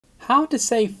How to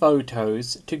save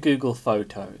photos to Google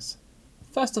Photos.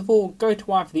 First of all, go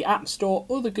to either the App Store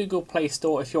or the Google Play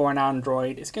Store if you're on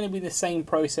Android. It's going to be the same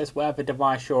process whatever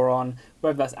device you're on,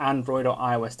 whether that's Android or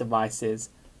iOS devices.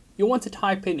 You'll want to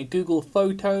type in Google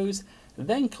Photos,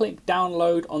 then click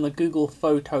download on the Google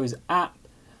Photos app.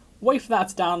 Wait for that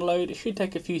to download. It should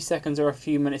take a few seconds or a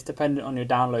few minutes depending on your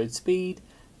download speed.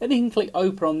 Then you can click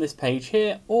open on this page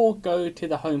here or go to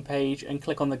the home page and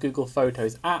click on the Google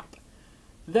Photos app.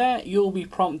 There you'll be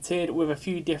prompted with a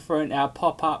few different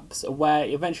pop-ups where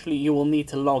eventually you will need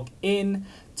to log in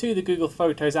to the Google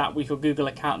Photos app with your Google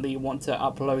account that you want to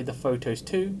upload the photos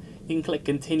to. You can click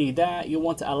continue there. You'll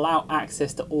want to allow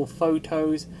access to all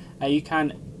photos. You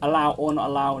can allow or not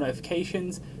allow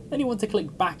notifications. Then you want to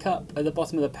click backup at the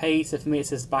bottom of the page. So for me it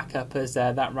says backup as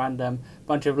that random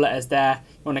bunch of letters there.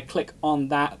 You want to click on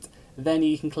that. Then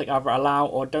you can click either allow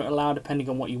or don't allow depending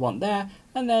on what you want there.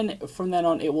 And then from then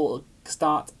on it will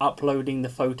start uploading the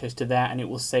photos to there and it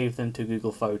will save them to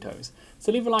Google Photos.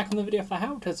 So leave a like on the video if that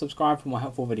helped and subscribe for more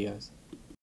helpful videos.